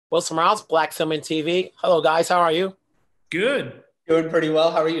Wilson Morales, Black Film and TV. Hello, guys. How are you? Good. Doing pretty well.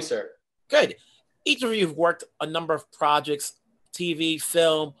 How are you, sir? Good. Each of you have worked a number of projects, TV,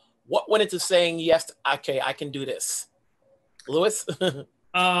 film. What went into saying, yes, okay, I can do this? Louis? Well,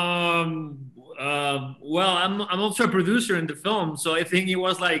 I'm also a producer in the film, so I think it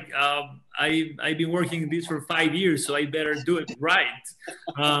was like I've been working this for 5 years, so I better do it right.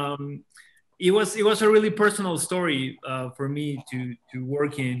 Um, it was a really personal story for me to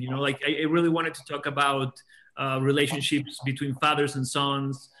work in. Like I really wanted to talk about relationships between fathers and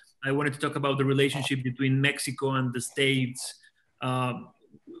sons. I wanted to talk about the relationship between Mexico and the States. Um,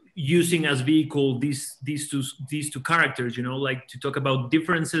 Using as vehicle these two characters, like to talk about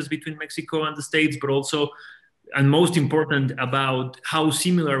differences between Mexico and the States, but also, and most important, about how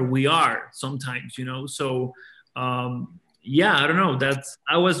similar we are sometimes. So yeah, I don't know, that's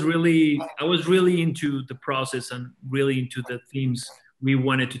I was really into the process and really into the themes we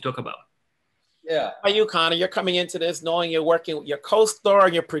wanted to talk about. Yeah. How are you, Connor? You're coming into this knowing you're working with your co-star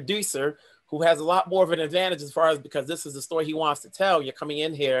and your producer, who has a lot more of an advantage as far as because this is the story he wants to tell. You're coming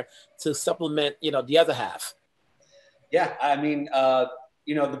in here to supplement, the other half. Yeah. I mean,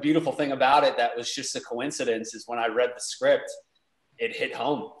 the beautiful thing about it that was just a coincidence is when I read the script, it hit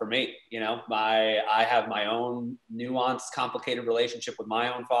home for me. I have my own nuanced, complicated relationship with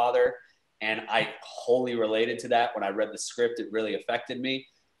my own father, and I wholly related to that. When I read the script, it really affected me.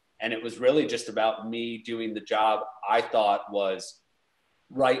 And it was really just about me doing the job I thought was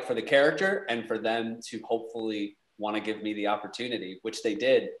right for the character and for them to hopefully want to give me the opportunity, which they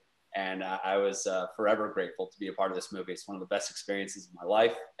did. And I was forever grateful to be a part of this movie. It's one of the best experiences of my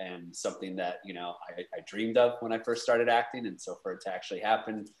life and something that, I dreamed of when I first started acting. And so for it to actually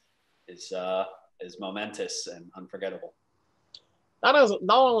happen is momentous and unforgettable. Not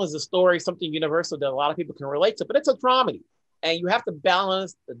only is the story something universal that a lot of people can relate to, but it's a dramedy. And you have to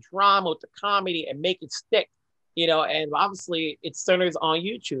balance the drama with the comedy and make it stick. And obviously it centers on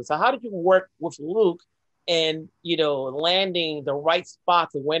you two. So how did you work with Luke and, landing the right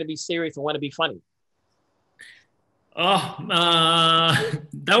spots of when to be serious and when to be funny? Oh,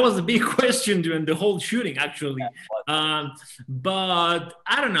 that was a big question during the whole shooting, actually. But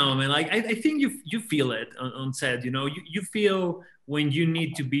I don't know, man. Like I think you feel it on set. You feel when you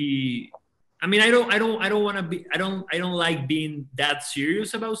need to be. I mean, I don't want to be. I don't like being that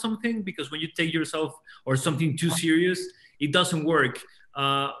serious about something, because when you take yourself or something too serious, it doesn't work.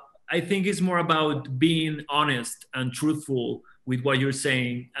 I think it's more about being honest and truthful with what you're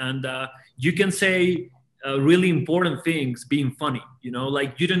saying, and you can say really important things being funny.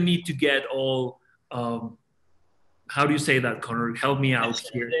 Like you don't need to get all. How do you say that, Connor? Help me out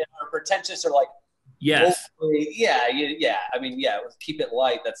here. Or pretentious, or like, Yes. yeah. I mean, yeah, keep it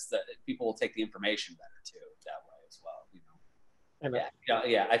light. People will take the information better too that way as well.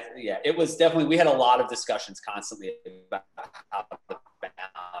 Yeah. It was definitely, we had a lot of discussions constantly about how to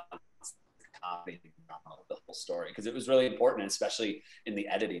balance the comedy and the whole story, because it was really important, especially in the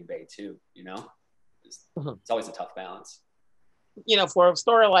editing bay too. It's always a tough balance. For a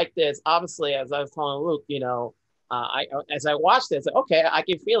story like this, obviously, as I was telling Luke, as I watched this, okay, I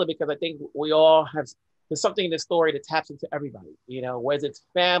can feel it, because I think we all have, there's something in the story that taps into everybody, whether it's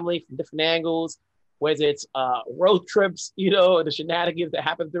family from different angles, whether it's road trips, the shenanigans that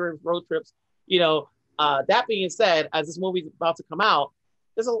happen during road trips. That being said, as this movie is about to come out,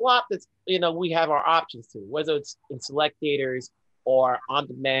 there's a lot that's, we have our options to, whether it's in select theaters or on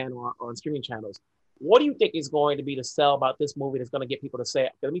demand or on streaming channels. What do you think is going to be the sell about this movie that's going to get people to say,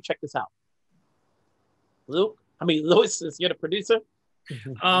 let me check this out? Louis, since you're the producer.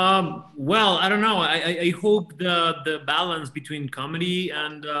 Well, I don't know. I hope the balance between comedy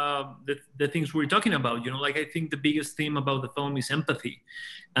and the things we're talking about. Like I think the biggest theme about the film is empathy,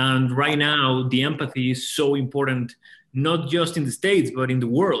 and right now the empathy is so important, not just in the States but in the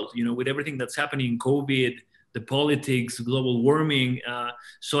world. With everything that's happening, COVID, the politics, global warming.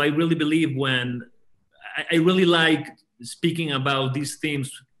 So I really believe I really like speaking about these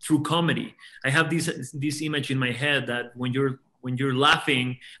themes through comedy. I have this image in my head that when you're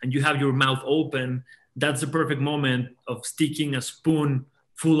laughing and you have your mouth open, that's the perfect moment of sticking a spoon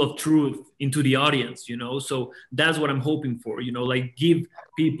full of truth into the audience. So that's what I'm hoping for. Like give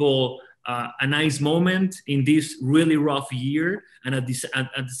people a nice moment in this really rough year, and at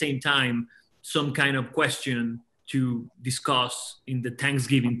the same time, some kind of question to discuss in the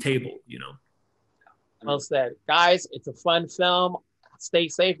Thanksgiving table. Well said. Guys, it's a fun film. Stay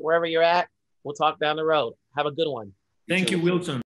safe wherever you're at. We'll talk down the road. Have a good one. Thank you, Wilson.